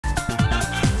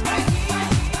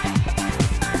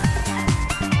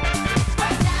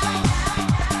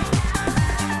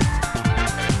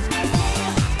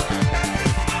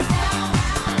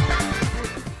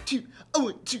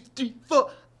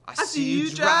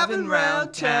driving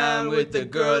round town with the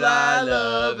girl I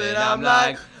love, and I'm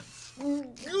like, welcome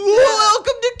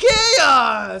to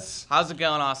chaos! How's it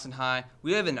going, Austin High?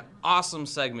 We have an awesome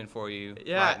segment for you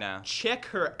right now. Check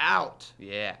her out.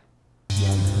 Yeah.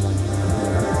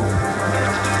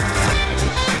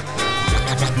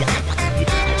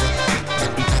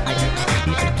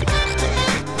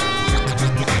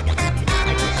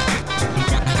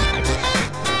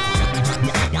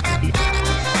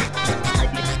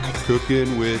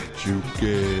 Cooking with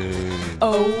Jukin.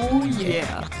 Oh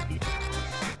yeah.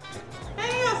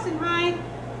 Hey Austin High,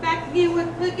 back again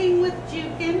with Cooking with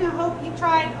Jukin. I hope you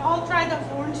all tried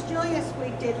those orange Julius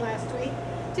we did last week.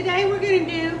 Today we're going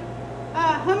to do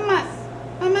hummus.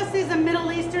 Hummus is a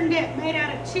Middle Eastern dip made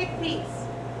out of chickpeas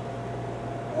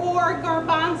or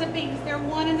garbanzo beans. They're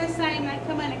one and the same. They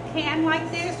come in a can like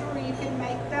this, or you can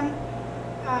make them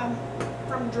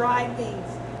from dried beans.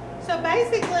 So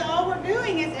basically all we're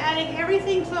doing is adding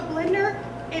everything to a blender.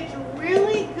 It's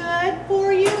really good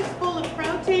for you. It's full of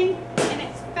protein and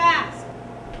it's fast.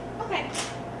 Okay,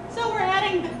 so we're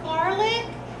adding the garlic,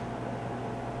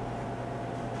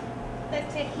 the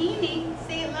tahini,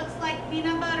 see it looks like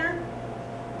peanut butter,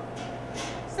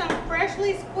 some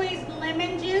freshly squeezed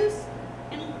lemon juice,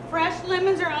 and fresh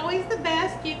lemons are always the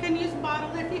best. You can use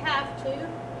bottled if you have to.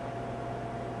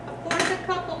 Of course, a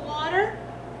cup of water,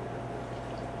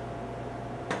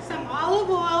 some olive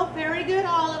oil, very good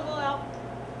olive oil,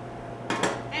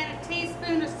 and a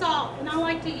teaspoon of salt, and I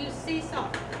like to use sea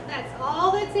salt. That's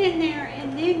all that's in there,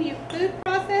 and then you food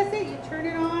process it, you turn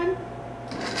it on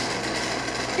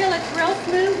till it's real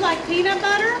smooth like peanut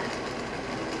butter.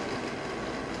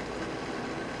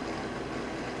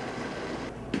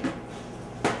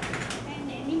 And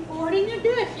then you pour it in your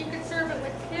dish. You can serve it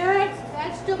with carrots,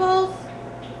 vegetables,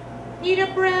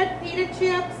 pita bread, pita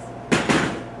chips.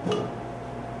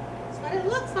 What it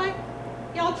looks like.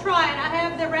 Y'all try it. I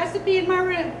have the recipe in my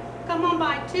room. Come on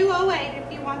by 208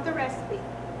 if you want the recipe.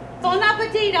 Bon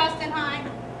appetit, Austin High.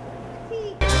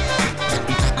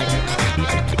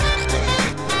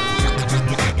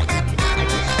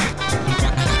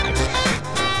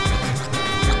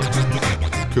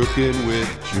 Cooking with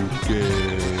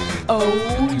Jukin.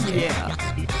 Oh yeah.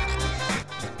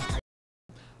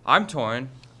 I'm Torn.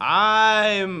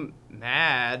 I'm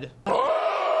mad.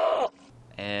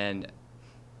 And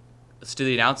let's do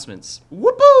the announcements.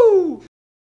 Whoopoo!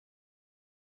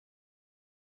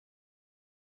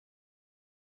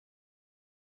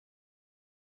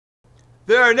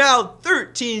 There are now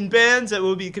 13 bands that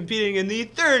will be competing in the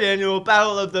 3rd annual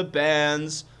Battle of the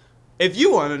Bands. If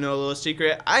you want to know a little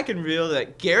secret, I can reveal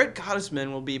that Garrett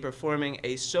Gottesman will be performing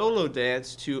a solo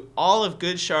dance to all of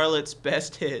Good Charlotte's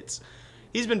best hits.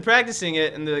 He's been practicing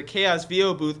it in the Chaos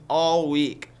VO booth all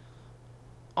week.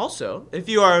 Also, if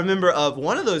you are a member of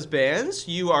one of those bands,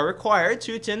 you are required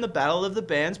to attend the Battle of the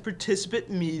Bands participant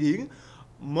meeting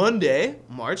Monday,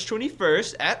 March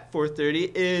 21st at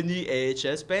 4:30 in the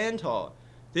AHS Band Hall.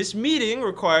 This meeting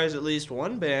requires at least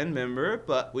one band member,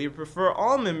 but we prefer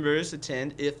all members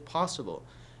attend if possible.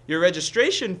 Your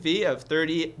registration fee of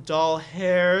 $30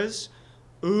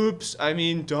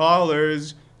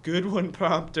 dollars, good one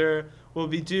prompter, will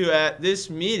be due at this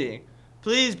meeting.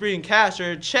 Please bring cash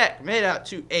or a check made out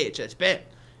to AHS Band.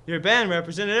 Your band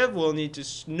representative will need to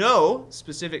know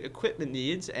specific equipment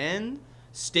needs and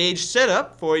stage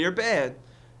setup for your band.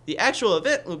 The actual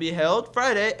event will be held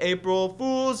Friday, April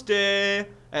Fool's Day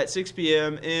at 6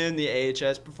 p.m. in the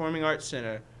AHS Performing Arts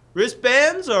Center.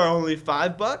 Wristbands are only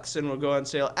 $5 and will go on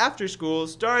sale after school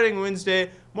starting Wednesday,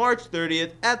 March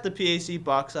 30th at the PAC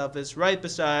box office right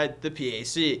beside the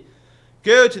PAC.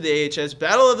 Go to the AHS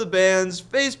Battle of the Bands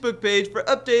Facebook page for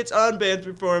updates on bands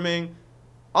performing.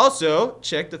 Also,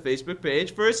 check the Facebook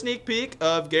page for a sneak peek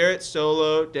of Garrett's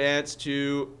solo dance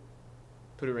to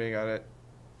Put a Ring on It.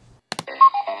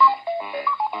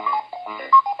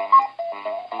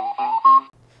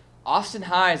 Austin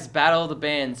High's Battle of the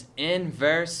Bands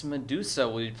Inverse Medusa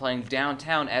will be playing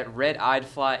downtown at Red Eyed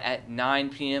Fly at 9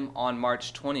 p.m. on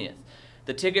March 20th.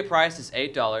 The ticket price is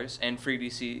 $8 and free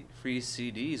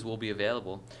CDs will be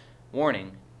available.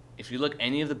 Warning, if you look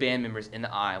any of the band members in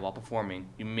the eye while performing,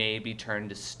 you may be turned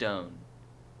to stone.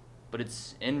 But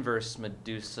it's inverse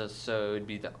Medusa, so it'd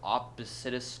be the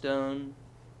opposite of stone.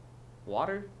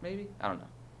 Water, maybe? I don't know.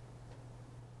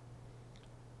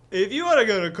 If you want to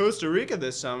go to Costa Rica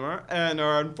this summer and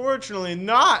are unfortunately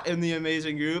not in the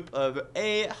amazing group of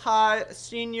A-High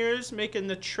seniors making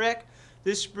the trek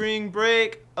this spring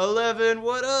break, 11,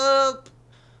 what up?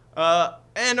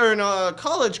 And earn a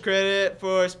college credit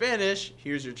for Spanish,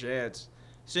 here's your chance.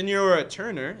 Senora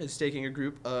Turner is taking a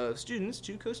group of students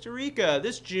to Costa Rica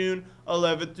this June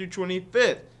 11th through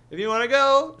 25th. If you want to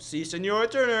go, see Senora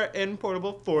Turner in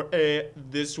Portable 4A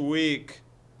this week.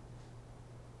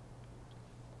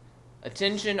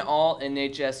 Attention all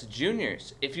NHS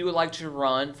juniors. If you would like to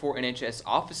run for NHS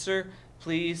officer,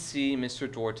 please see Mr.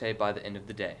 Duarte by the end of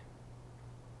the day.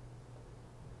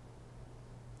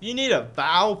 If you need a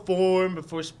vow form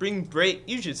before spring break,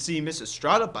 you should see Miss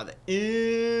Estrada by the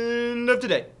end of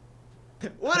today.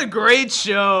 What a great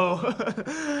show.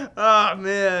 Oh,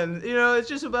 man. You know, it's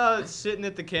just about sitting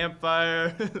at the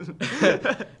campfire.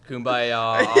 Kumbaya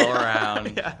all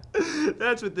around. Yeah,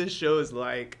 that's what this show is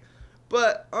like.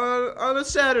 But on a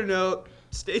sadder note,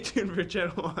 stay tuned for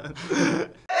Channel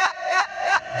 1.